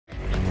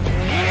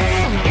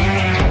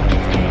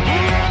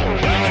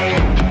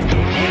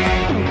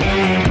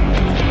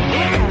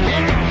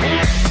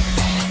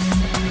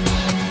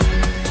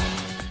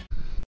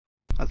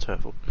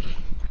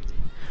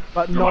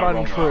but not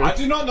untrue. I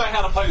do not know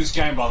how to play this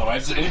game, by the way.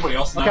 Does anybody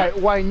else know? Okay,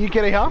 Wayne, you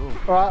get here.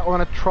 Alright, we're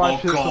gonna try.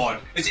 Oh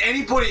god. Is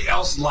anybody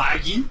else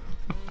lagging?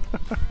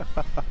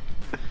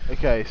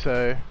 Okay,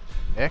 so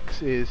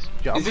X is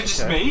jump. Is it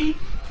just me?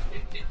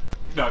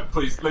 No,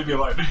 please, leave me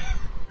alone.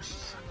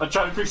 I'm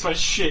trying to fix my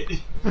shit.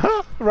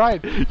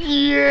 Right.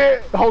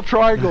 Yeah! The whole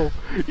triangle.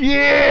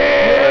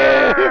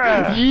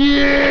 Yeah!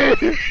 Yeah!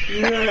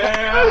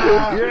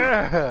 Yeah!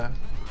 Yeah!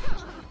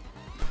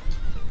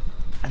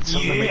 And so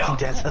the mating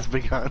dance has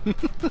begun.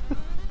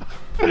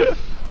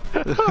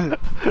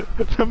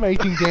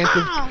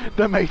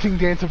 The mating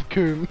dance of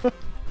Coom.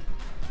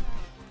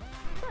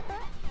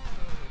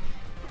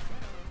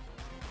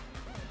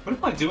 What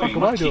am I doing?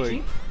 What am I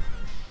doing?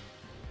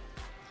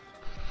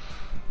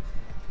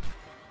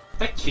 Is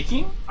that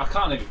kicking? I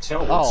can't even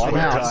tell. Oh, I'm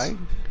wow.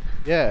 dying.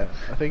 Yeah,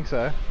 I think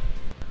so.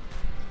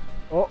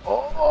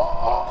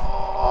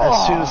 Oh.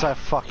 As soon as I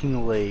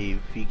fucking leave,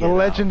 you get The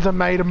legends are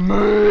made of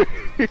move.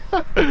 Get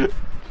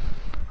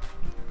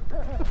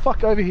the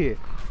fuck over here.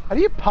 How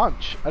do you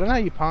punch? I don't know how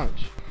you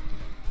punch.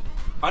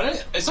 I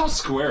don't. It's not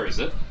square, is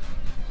it?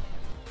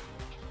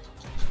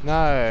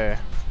 No.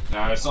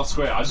 No, it's not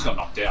square. I just got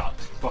knocked out.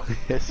 Fuck.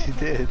 Yes, you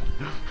did.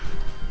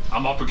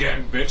 I'm up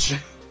again, bitch.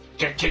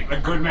 Can't kick the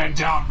good man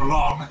down for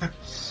long.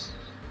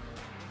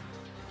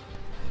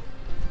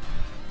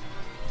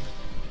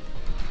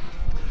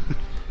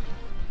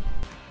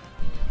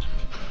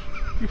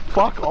 You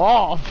fuck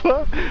off.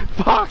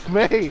 Fuck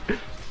me.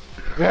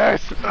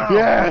 Yes.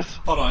 Yes.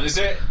 Hold on, is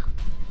it?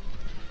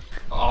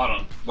 Oh, hold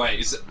on. Wait,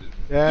 is it?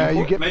 Yeah,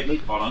 you get maybe.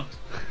 Hold on.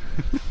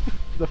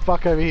 the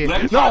fuck over here.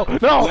 Left No,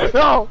 punch, no, left-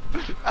 no.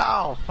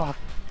 Oh, fuck.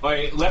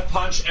 Wait, left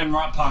punch and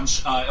right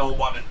punch.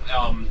 L1 and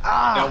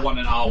L1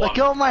 and R1. Let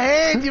go of my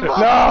hand, you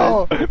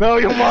No, bastard! no,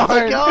 you're mine.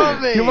 Let go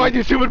of me! You're mine,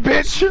 you stupid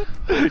bitch.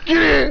 Get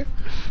here.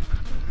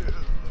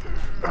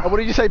 What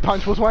did you say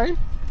punch was, Wayne?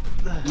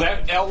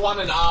 Left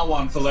L1 and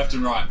R1 for left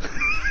and right.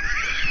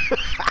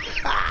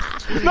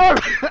 No!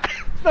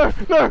 No,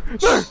 no, no,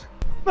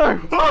 no! No,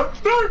 no,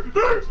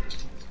 no!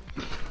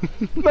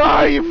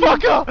 No, you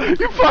fucker!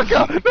 You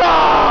fucker!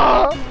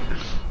 No!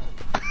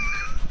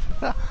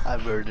 I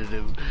murdered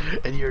him,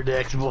 and you're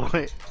next, boy.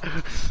 I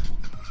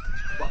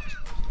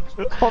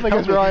think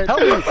it's right. Help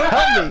me! Help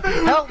me!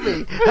 Help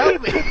me!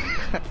 Help me!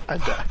 I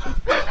died.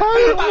 How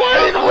did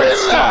Wayne win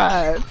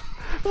that?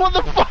 What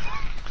the fuck?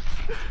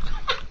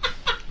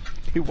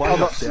 He won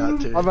knocked out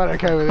too. I'm not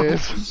okay with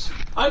this.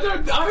 I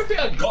don't think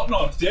I got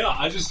knocked out.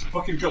 I just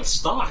fucking got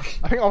stuck.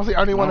 I think I was the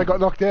only one that got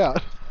knocked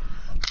out.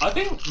 I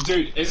think,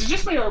 dude, is it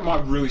just me or am I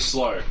really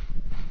slow?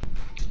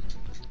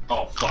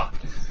 Oh fuck.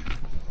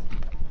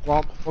 Come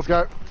on, let's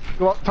go.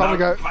 Come on, time to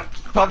go.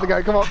 Time to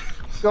go, come on.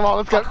 Come on,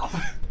 let's go.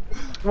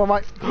 Come on,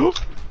 mate. No!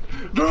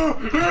 No!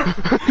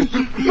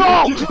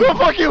 No,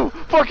 fuck you!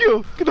 Fuck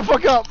you! Get the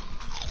fuck up!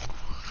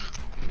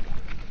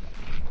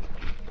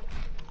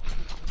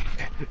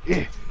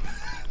 Yeah.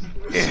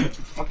 Yeah.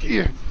 Fuck Yeah.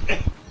 you.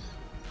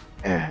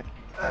 Yeah.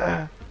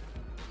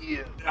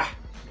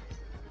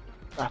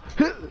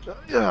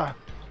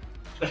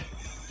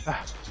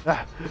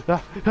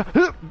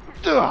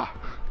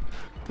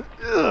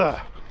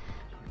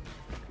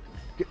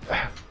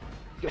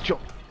 Get your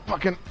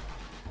fucking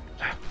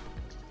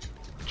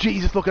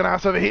Jesus looking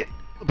ass over here,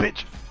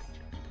 bitch.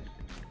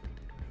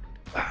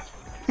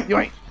 You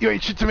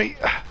ain't shit to me.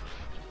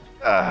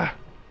 Get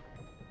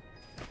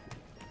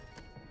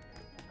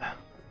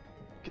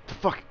the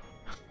fuck.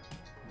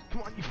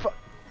 Come on, you fuck.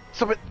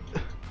 Stop it.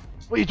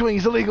 What are you doing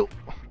is illegal.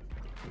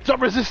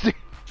 Stop resisting.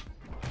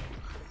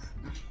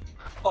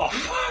 Oh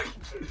fuck!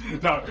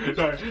 No,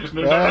 Yes.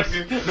 no,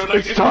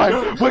 It's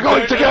time. We're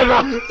going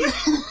together.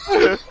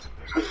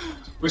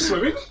 We're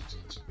swimming?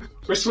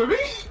 We're swimming?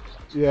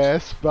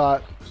 Yes,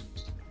 but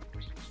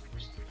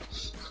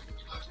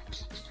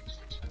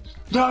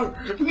No!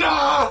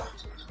 No!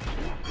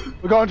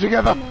 we're going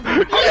together.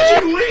 How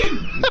did you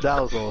win?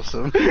 That was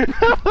awesome.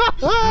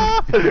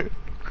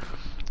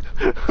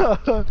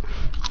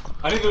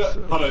 I need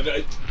to. Hold on.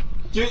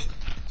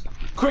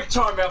 Quick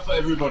timeout for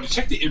everybody.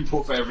 Check the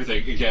input for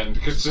everything again,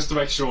 because just to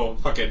make sure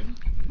fucking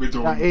we're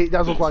doing. No, it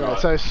does look like right.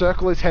 that. So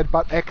circle is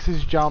headbutt, X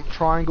is jump,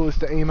 triangle is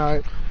to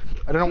emote.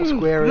 I don't know what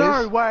square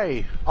No is.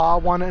 way!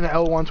 R1 and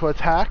L1 to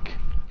attack.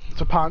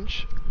 To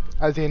punch,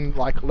 as in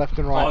like left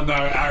and right. Oh no,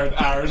 Aaron.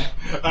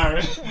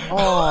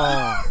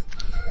 Oh.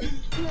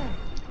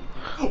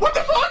 What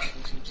the fuck?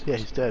 Yeah,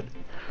 he's dead.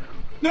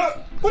 No,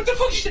 what the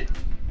fuck is it?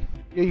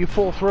 Yeah, you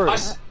fall through. I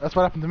That's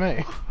what happened to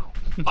me.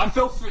 I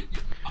fell through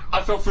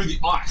the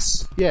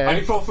ice. Yeah. I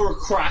didn't fall through a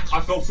crack. I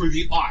fell through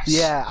the ice.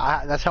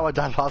 Yeah, that's how I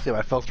died last game.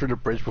 I fell through the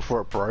bridge before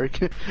it broke,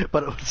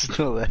 but it was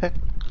still there.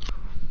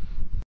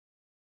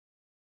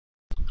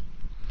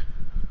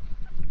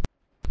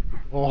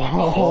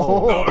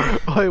 Oh,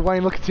 Hey,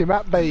 Wayne, look at your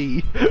map,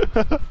 B.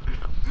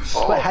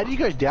 Wait, how do you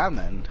go down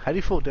then? How do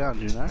you fall down,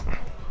 do you know?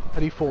 How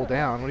do you fall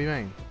down? What do you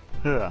mean?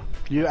 Yeah.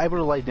 You're able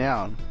to lay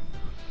down.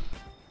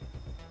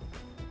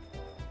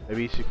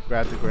 Maybe you should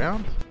grab the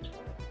ground?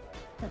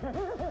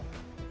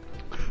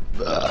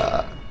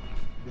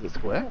 Is it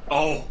square?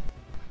 Oh.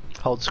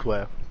 Hold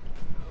square.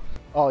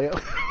 Oh yeah.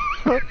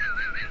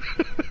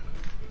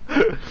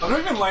 I'm not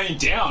even laying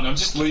down, I'm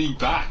just leaning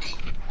back.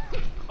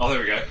 Oh, there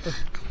we go.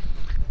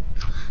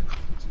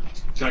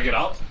 Can I get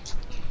up?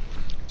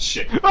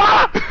 Shit.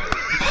 Ah!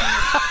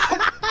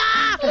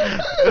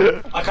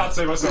 I can't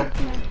see myself.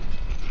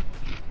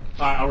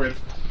 Alright, I'll win.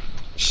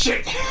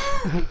 Shit!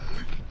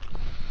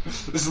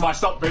 This is my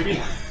stop, baby.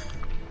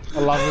 I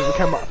love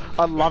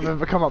him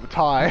become up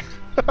tie.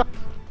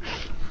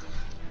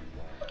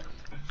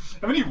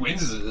 How many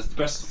wins is it? Is it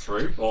best of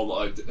 3? Or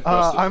like first of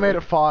I 3? made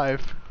it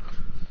 5.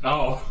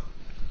 Oh.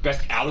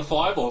 Best out of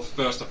 5 or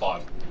first of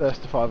 5?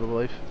 First to 5, I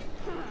believe.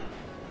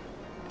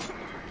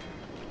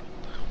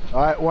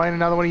 Alright, Wayne,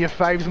 another one of your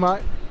faves,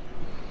 mate.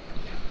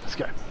 Let's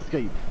go. Let's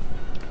go.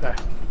 No.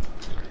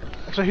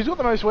 Actually, who's got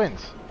the most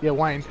wins? Yeah,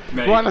 Wayne.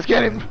 Me. Wayne, let's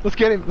get him. Let's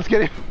get him. Let's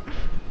get him.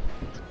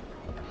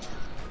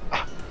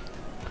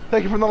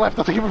 Take him from the left.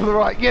 I'll take him from the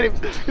right. Get him.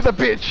 He's a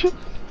bitch.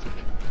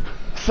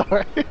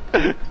 Sorry.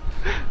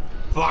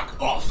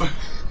 Fuck off.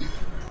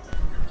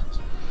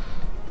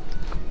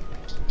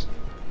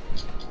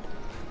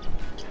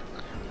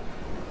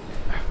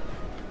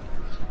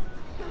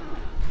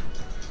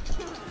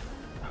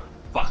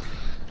 Fuck.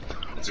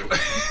 Let's do it.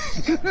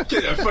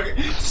 Get that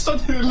fucking.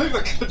 Stop doing it. Look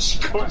like a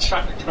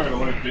traffic cone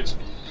alone, bitch.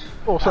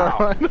 Oh, sorry,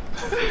 Ow. Wayne.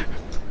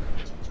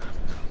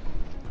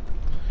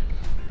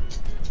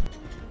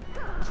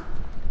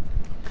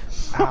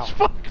 Ow.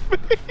 Fuck me.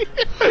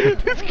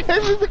 This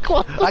game is a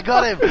close. I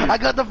got him! I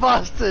got the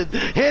bastard!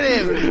 Hit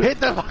him! Hit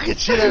the fucking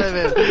shit out of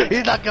him!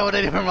 He's not going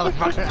anywhere,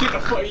 motherfucker! Get the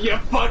fuck. Yeah,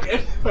 fuck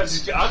it. I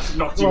just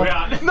knocked you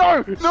out.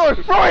 No, no,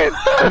 Ryan!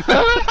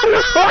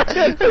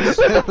 Ryan!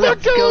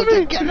 Let's go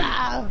me.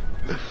 together!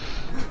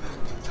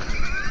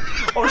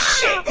 Oh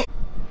shit!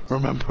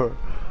 Remember,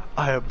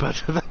 I am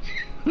better than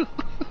you.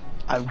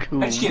 I'm cool.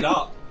 Let's get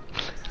up.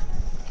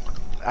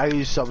 I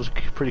use some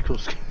pretty cool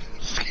skills.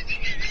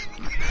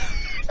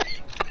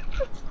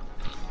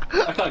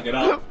 I can't get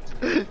up.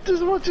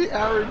 Just watching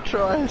Aaron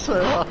try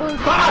so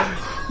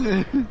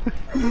hard.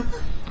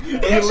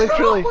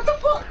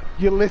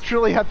 You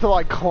literally had to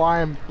like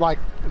climb, like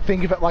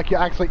think of it like you're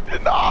actually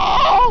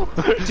no.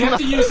 You have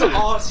to use the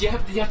R's. You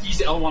have to use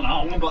the L1,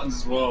 R1 buttons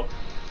as well.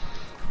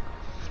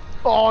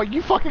 Oh,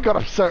 you fucking got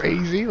up so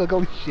easy. Like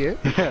holy shit.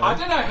 I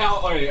don't know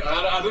how.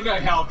 I don't know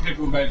how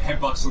people made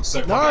headbutts look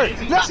so fucking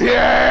easy. No.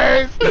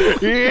 Yes.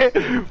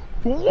 Yeah.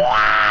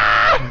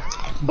 Wow.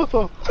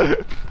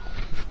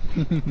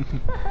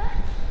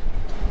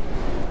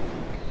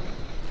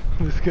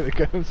 This is gonna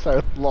go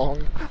so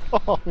long.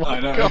 Oh my I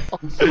know. god.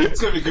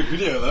 It's gonna be a good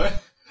video though.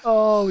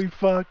 Holy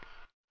fuck.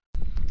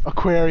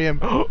 Aquarium.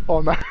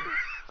 Oh no.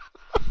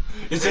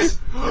 Is this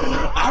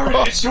Aaron?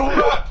 It's your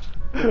rap.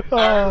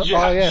 Aaron, you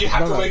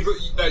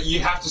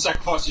have to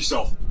sacrifice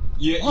yourself.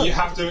 You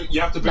have to be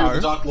with the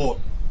Dark Lord.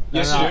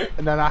 Yes, you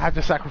do. No, I have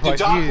to sacrifice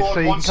The Dark you Lord so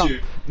you wants can come.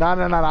 you. No.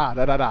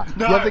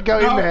 You have to go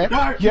in there.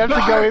 You have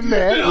to go in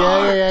there.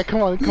 Yeah.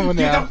 Come on Get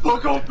now. the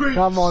fuck off me!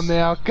 Come on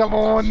now. Come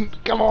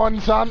on,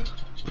 son.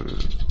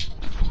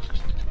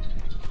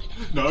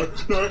 No.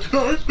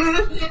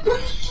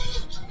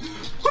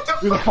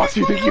 Who the fuck do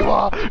you think you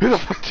are? Who the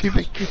fuck do you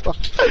think you are?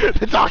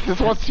 The darkness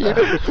wants you.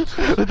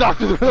 The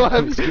darkness will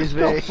have you. Excuse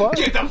me. Oh, fuck.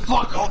 Get the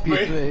fuck off me!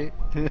 Excuse me.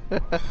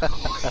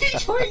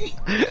 What are you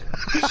doing?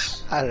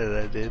 I don't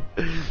know, dude.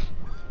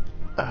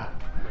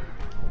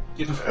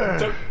 Get the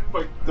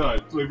fuck. No,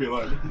 leave me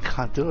alone.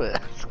 Can't do it. I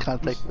just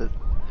can't take this.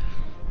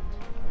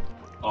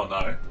 Oh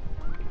no.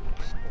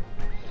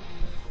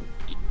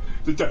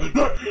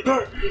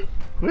 No!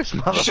 Where's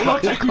Should I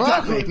motherfucker take me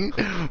back? climbing?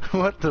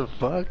 What the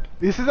fuck?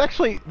 This is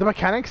actually the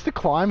mechanics to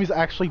climb is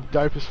actually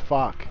dope as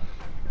fuck.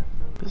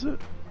 Is it?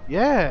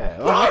 Yeah,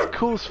 No! that's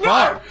cool as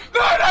fuck.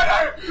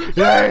 No!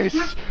 Yes.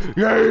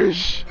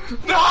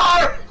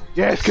 No!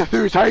 Yes,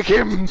 Cthulhu, take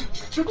him!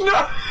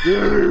 No!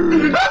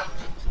 Yes.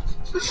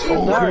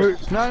 Oh,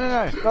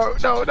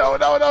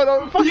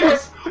 no. Fuck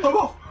Yes! I'm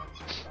off!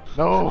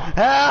 No.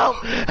 Help!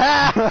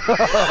 Help!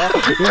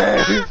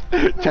 Yes,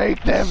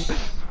 take them.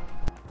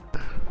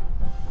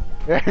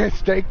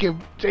 Yes, take him.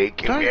 Don't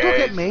Don't yes.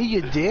 look at me,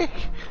 you dick!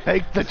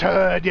 Take the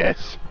turd,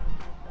 yes.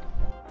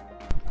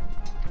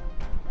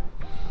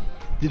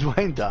 Did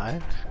Wayne die?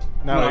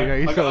 No,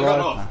 he's I still got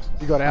alive. off.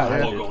 He got out.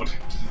 Oh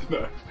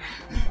Yeah. god.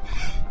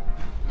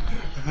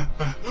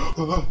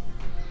 No.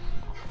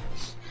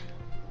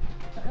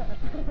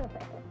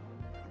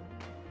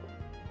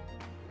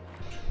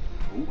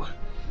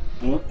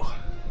 Ooh.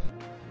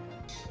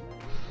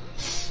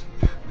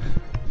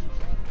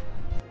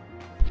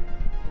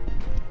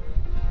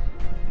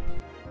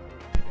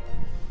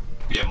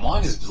 Yeah,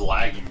 mine is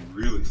lagging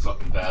really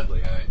fucking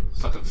badly, eh?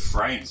 Fucking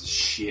frames is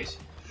shit.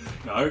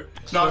 No.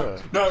 Sir.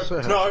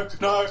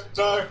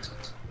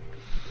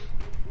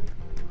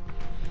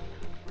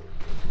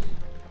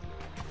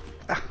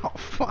 Oh,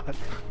 fuck.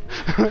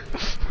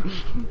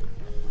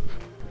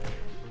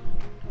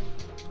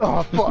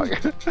 Oh fuck.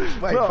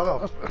 Wait, No. fuck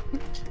off.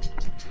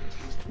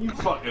 You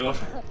fuck it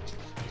off.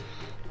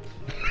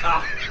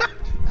 Ah.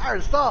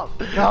 Aaron, stop!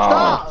 No.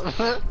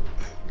 Stop!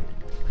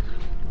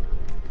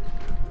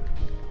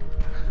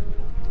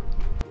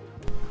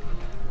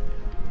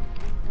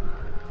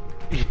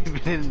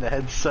 You've been in the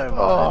head so much.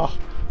 Oh.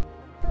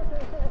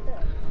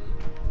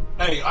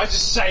 Hey, I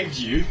just saved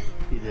you.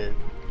 You did.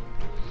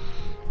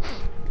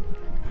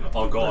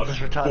 Oh god.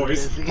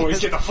 Boys,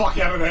 get the fuck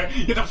out of there.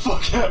 Get the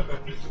fuck out of there.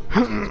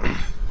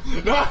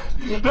 No!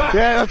 No!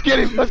 Yeah, let's get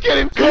him! Let's get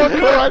him! Come on,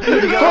 come on!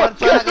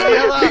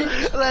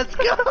 Let's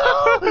go!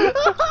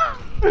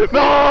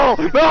 No!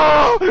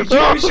 No!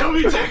 You shall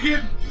be taken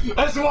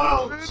as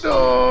well!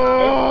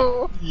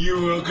 No!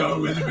 You will go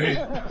with me.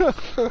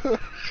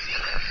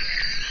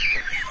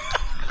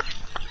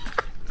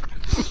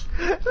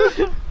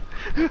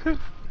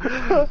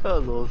 That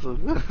was awesome.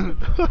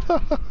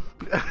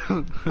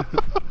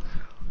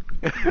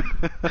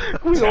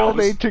 We all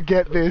need to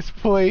get this,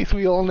 please.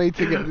 We all need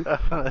to get this.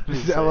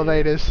 This is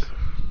elevators.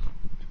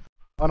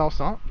 Oh no, it's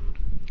not.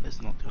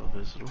 It's not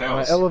elevators at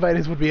all.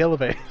 Elevators would be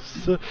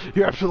elevators.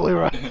 You're absolutely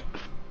right.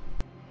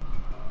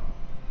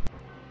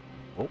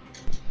 Oh.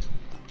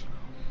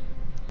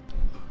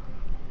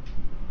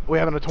 We're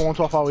having a taunt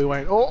off, are we,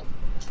 Wayne? Oh!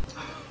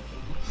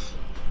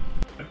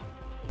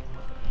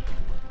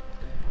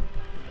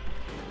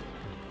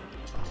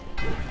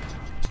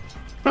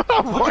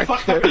 Ryan's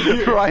dead.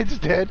 Ryan's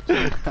dead.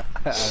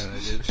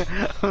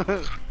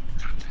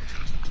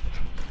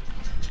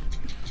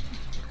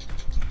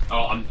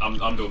 Oh,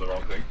 I'm doing the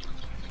wrong thing.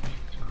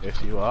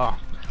 Yes, you are.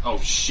 Oh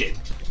shit.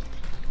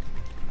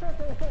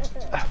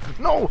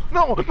 No!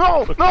 No!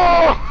 No!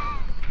 No!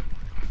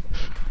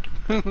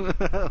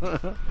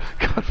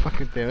 God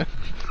fucking damn it.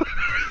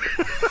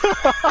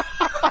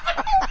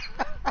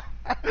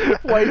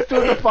 Wait, he's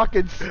doing the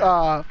fucking,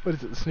 what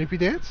is it, the Snoopy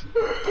dance?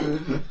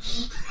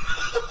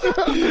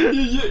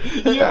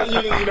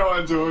 you know what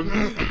I'm doing.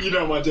 You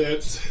know my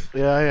dance.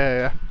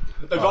 Yeah.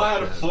 If I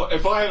had a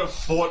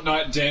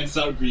Fortnite dance,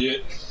 that would be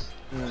it.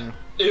 Mm.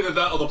 Either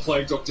that or the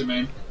Plague Doctor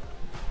meme.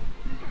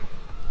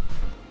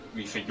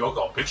 You think you're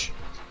god, bitch?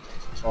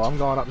 Oh, I'm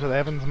going up to the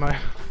heavens, mate.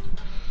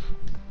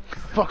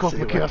 Fuck off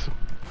my castle.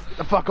 Get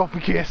the fuck off my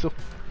castle.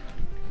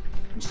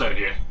 I'm staying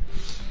here.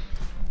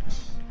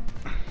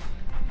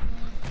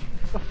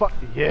 The fuck?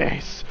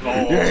 Yes.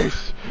 Oh.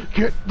 Yes.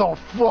 Get the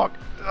fuck.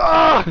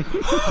 Ah!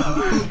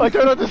 I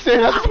don't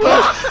understand how this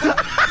works.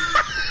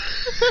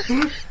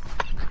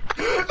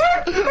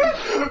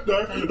 No.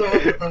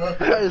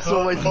 I just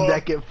saw my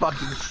neck get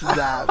fucking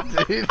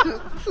snapped, dude.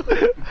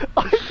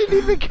 I didn't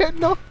even get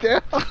knocked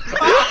out.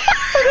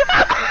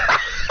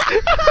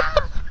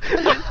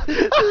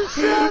 The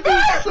sound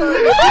is so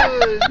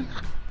good.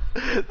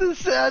 The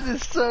sound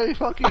is so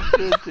fucking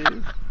good,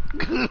 dude.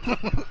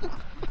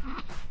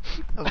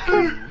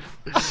 Okay.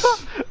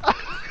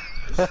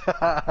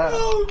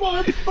 Oh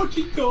my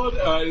fucking god!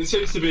 It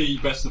seems to be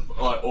best of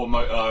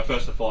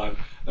first of 5.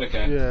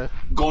 Okay. Yeah.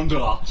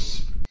 Gondola.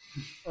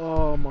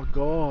 Oh my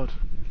god.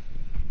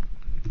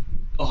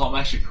 Oh, I'm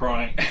actually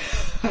crying.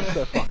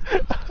 So fun.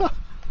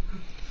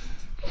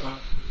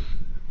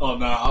 Oh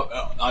no,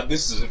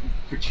 this is a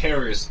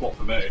precarious spot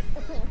for me.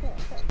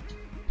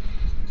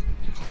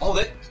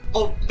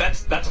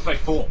 That's a fake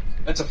 4.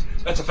 That's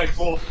a fake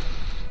 4.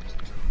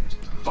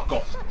 Fuck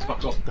off.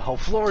 Fuck off. The whole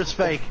floor is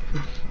fake.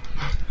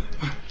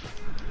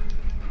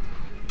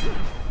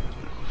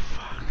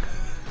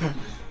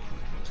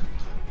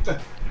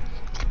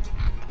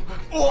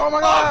 Oh my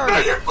god! No,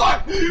 you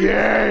fuck!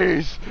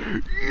 Yes!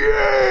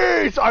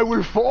 Yes! I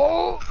will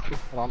fall!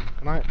 Hold on,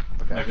 can I?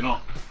 Okay. Maybe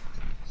not.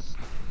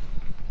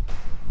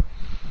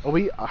 Are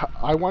we?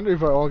 I wonder if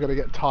we're all gonna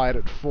get tired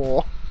at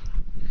 4.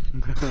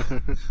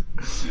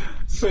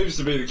 Seems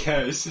to be the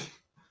case.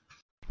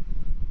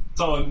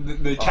 So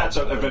the catch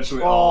up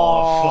eventually.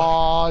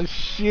 Oh,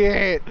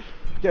 shit!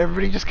 Yeah,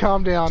 everybody just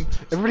calm down.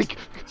 Everybody,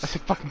 I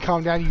said fucking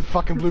calm down, you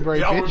fucking blueberry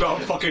Yeah, bitch. we're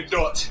not fucking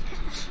not.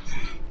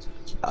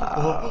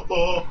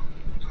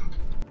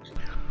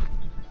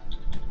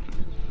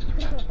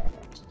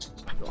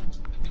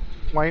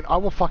 Wayne, I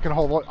will fucking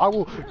hold on. I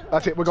will.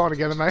 That's it. We're going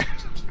together, mate.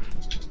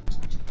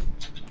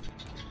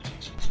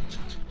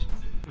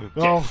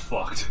 Get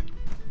fucked.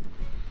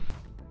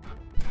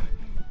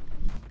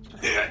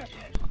 Yeah.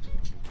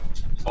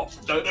 Oh,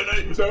 no.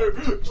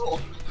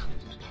 Oh.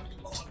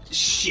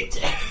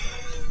 Shit. Yeah,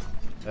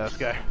 let's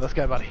go. Let's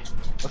go, buddy.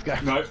 Let's go.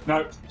 No.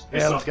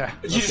 Yeah, let's go.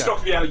 You just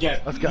knocked me out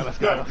again. Let's go.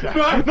 No.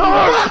 No!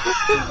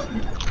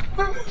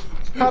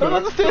 I don't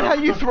understand how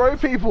you throw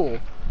people.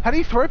 How do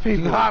you throw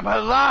people? I'm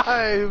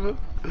alive!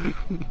 Am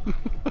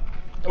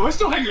I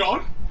still hanging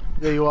on?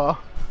 Yeah, you are.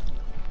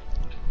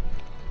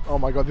 Oh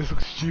my god, this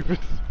looks stupid.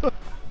 I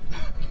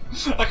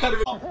can't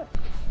even...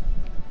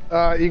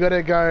 You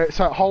gotta go,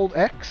 so hold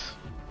X,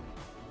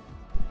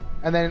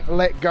 and then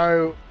let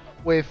go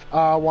with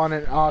R1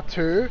 and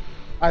R2,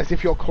 as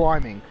if you're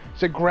climbing.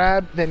 So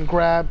grab, then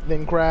grab,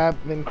 then grab,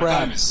 then grab. I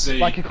can't even see.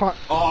 Like you can't...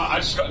 Oh,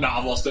 I just got... No,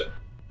 I lost it.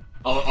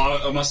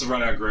 I must have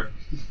run out of grip.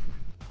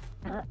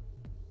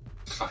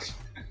 Fuck.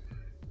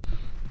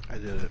 I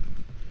did it.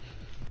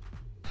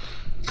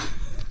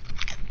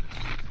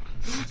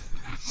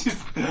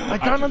 I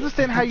don't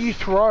understand how you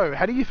throw.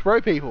 How do you throw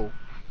people?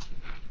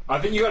 I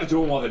think you gotta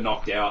do them while they're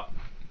knocked out.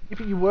 Yeah,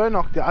 but you were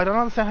knocked out. I don't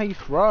understand how you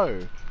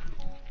throw.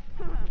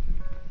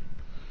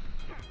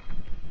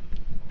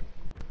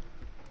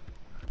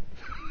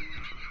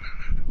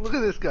 Look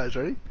at this, guys.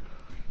 Ready?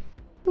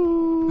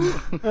 Hold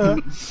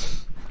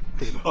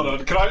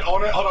on, can I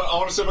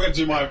want to see if I can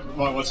do my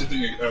what's it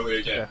thing earlier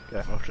again.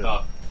 Yeah, I'll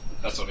try.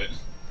 That's not it.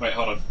 Wait,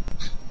 hold on.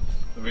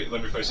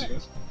 Let me face you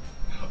guys.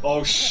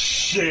 Oh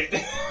shit!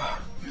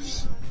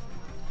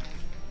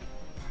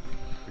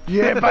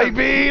 Yeah,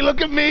 baby,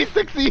 look at me,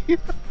 sexy.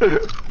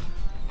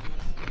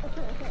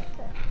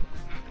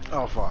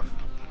 Oh fuck.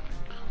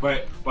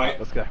 Wait.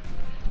 Let's go.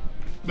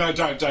 No,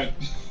 don't.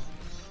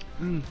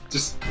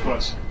 Just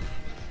watch.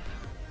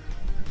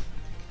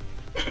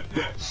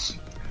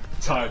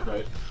 Tired,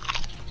 mate.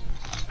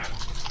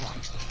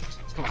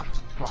 Come on,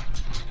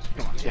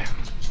 yeah.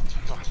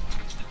 Come on.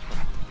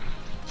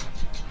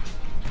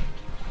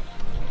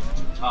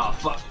 Oh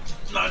fuck!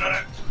 No.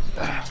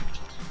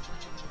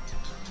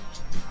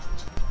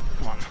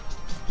 Come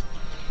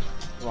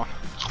on.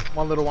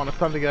 One little one, it's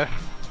time to go.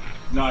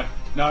 No.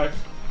 No.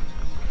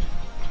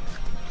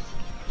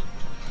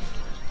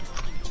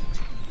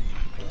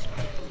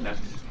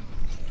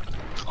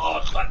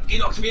 Oh fuck! He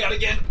knocked me out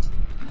again.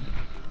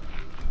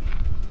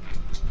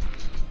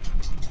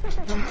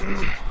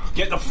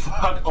 Get the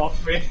fuck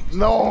off me!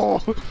 No.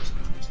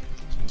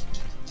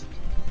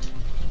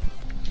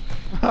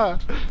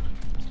 Fuck!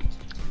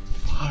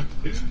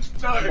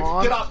 No!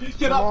 On,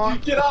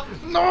 Get up!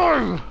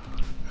 No.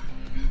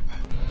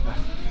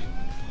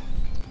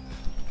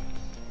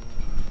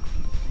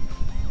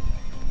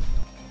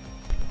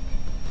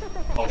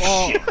 Oh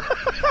shit!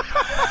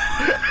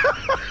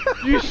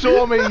 You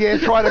saw me, yeah,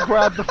 try to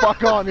grab the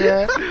fuck on,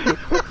 yeah?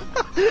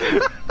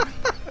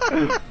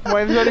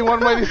 Wait, there's only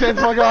one way to sense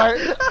my guy.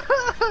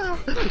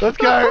 Let's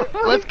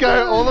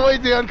go, all the way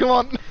down, come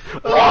on.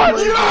 Oh,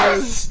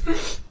 yes!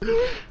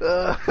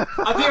 I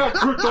think I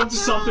gripped onto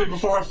something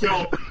before I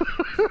fell.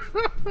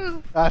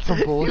 That's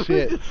some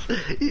bullshit.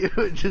 You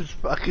were just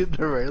fucking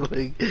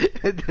derailing,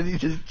 and then he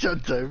just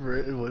jumped over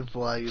it and went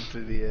flying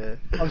into the air.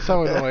 I'm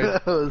so annoyed.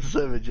 That was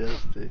so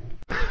majestic.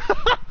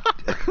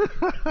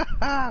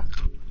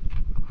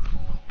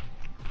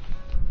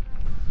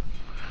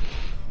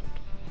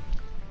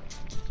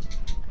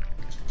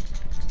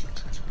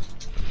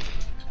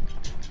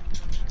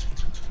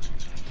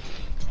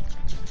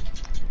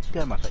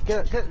 Get out of my face.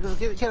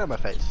 Get out of my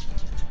face.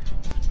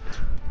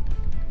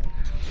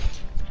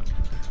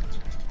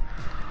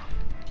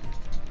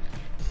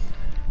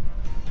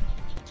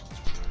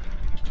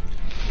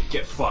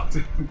 Get fucked.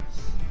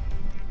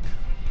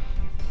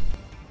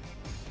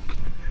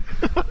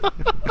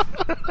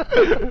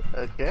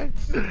 Okay.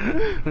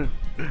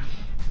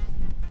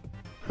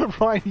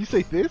 Ryan, you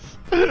see this?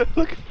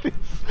 Look at this.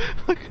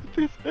 Look at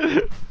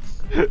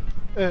this.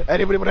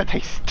 Anybody want a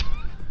taste?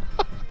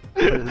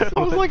 I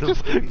was like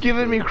just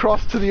giving me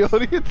cross to the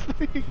audience.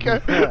 There you go.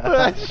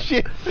 That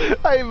shit.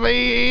 I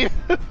mean.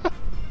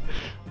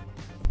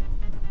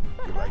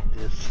 You like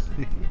this?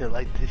 You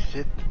like this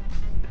shit?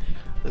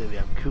 Look at me,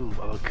 I'm cool.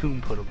 I'm a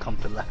coon puddle come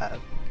to laugh.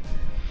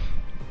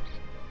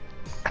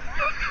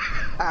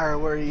 Ara,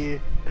 where are you?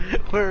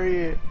 Where are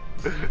you?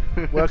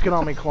 Working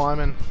on me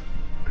climbing.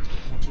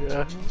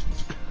 Yeah.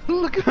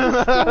 Look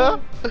at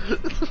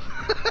this.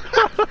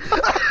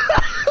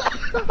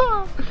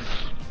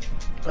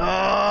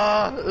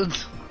 Ah!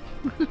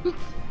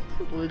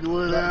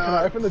 Can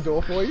I open the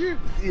door for you?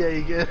 Yeah,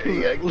 you get.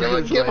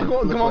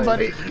 Come on,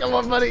 buddy. Come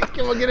on,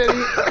 get out of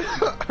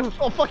here.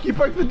 Oh fuck! You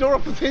broke the door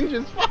off its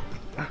hinges. Fuck.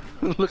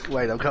 Look,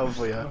 wait, I'm coming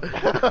for you.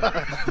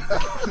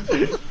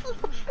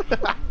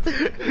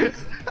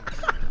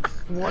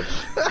 What?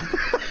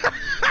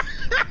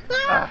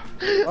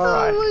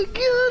 Alright. Oh my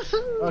god.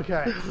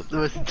 Okay. The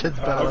most intense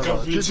battle I'll come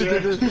for you too.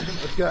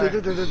 Let's go.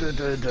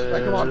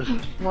 Right,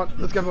 come on.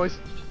 Let's go, boys.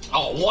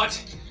 Oh, what?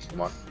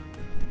 Come on.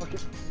 Fuck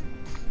it.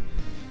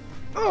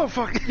 Oh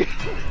fuck.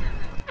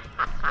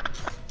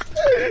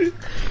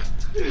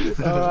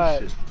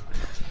 Alright.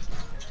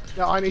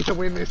 Now I need to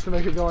win this to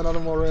make it go another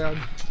more round.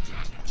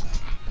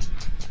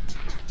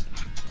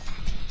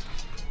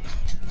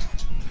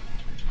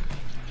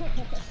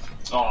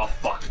 Oh,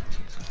 fuck.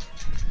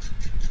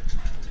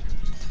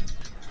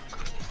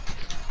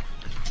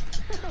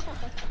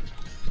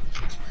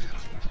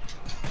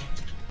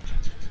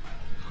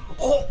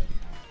 Oh!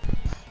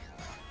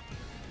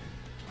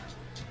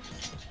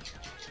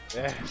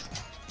 Yes.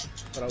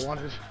 What I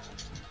wanted.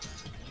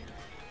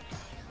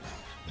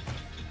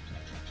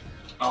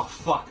 Oh,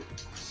 fuck.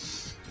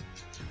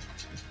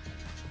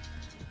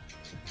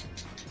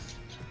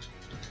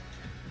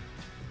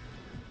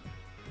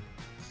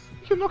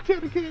 You're knocked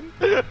out again.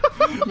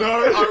 No,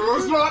 I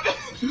was not.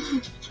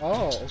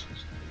 Oh.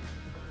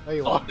 There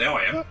you Oh, are. now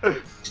I am.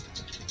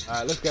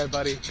 Alright, let's go,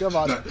 buddy. Come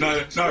on.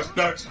 No.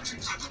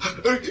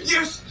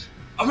 Yes!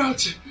 I'm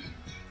out.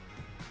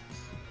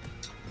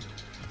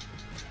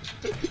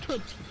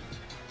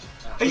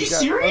 Are you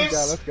serious?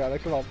 Let's go.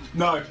 Come on.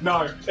 No, it's Come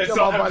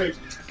not on, buddy. happening.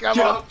 Come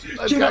Get on. up,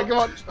 Let's get go. up. Come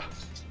on.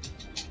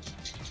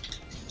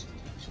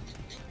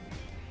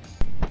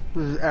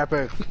 This is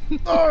epic.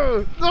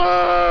 No!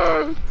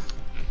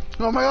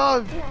 Oh my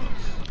god!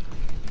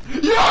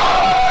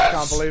 Yes!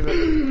 Can't believe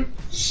it.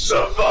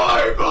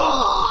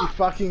 Survivor! He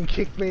fucking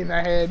kicked me in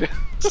the head.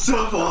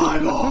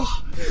 Survivor!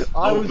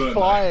 I was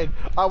fine.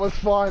 I was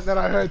fine. Then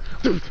I heard.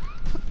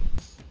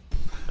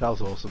 That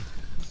was awesome.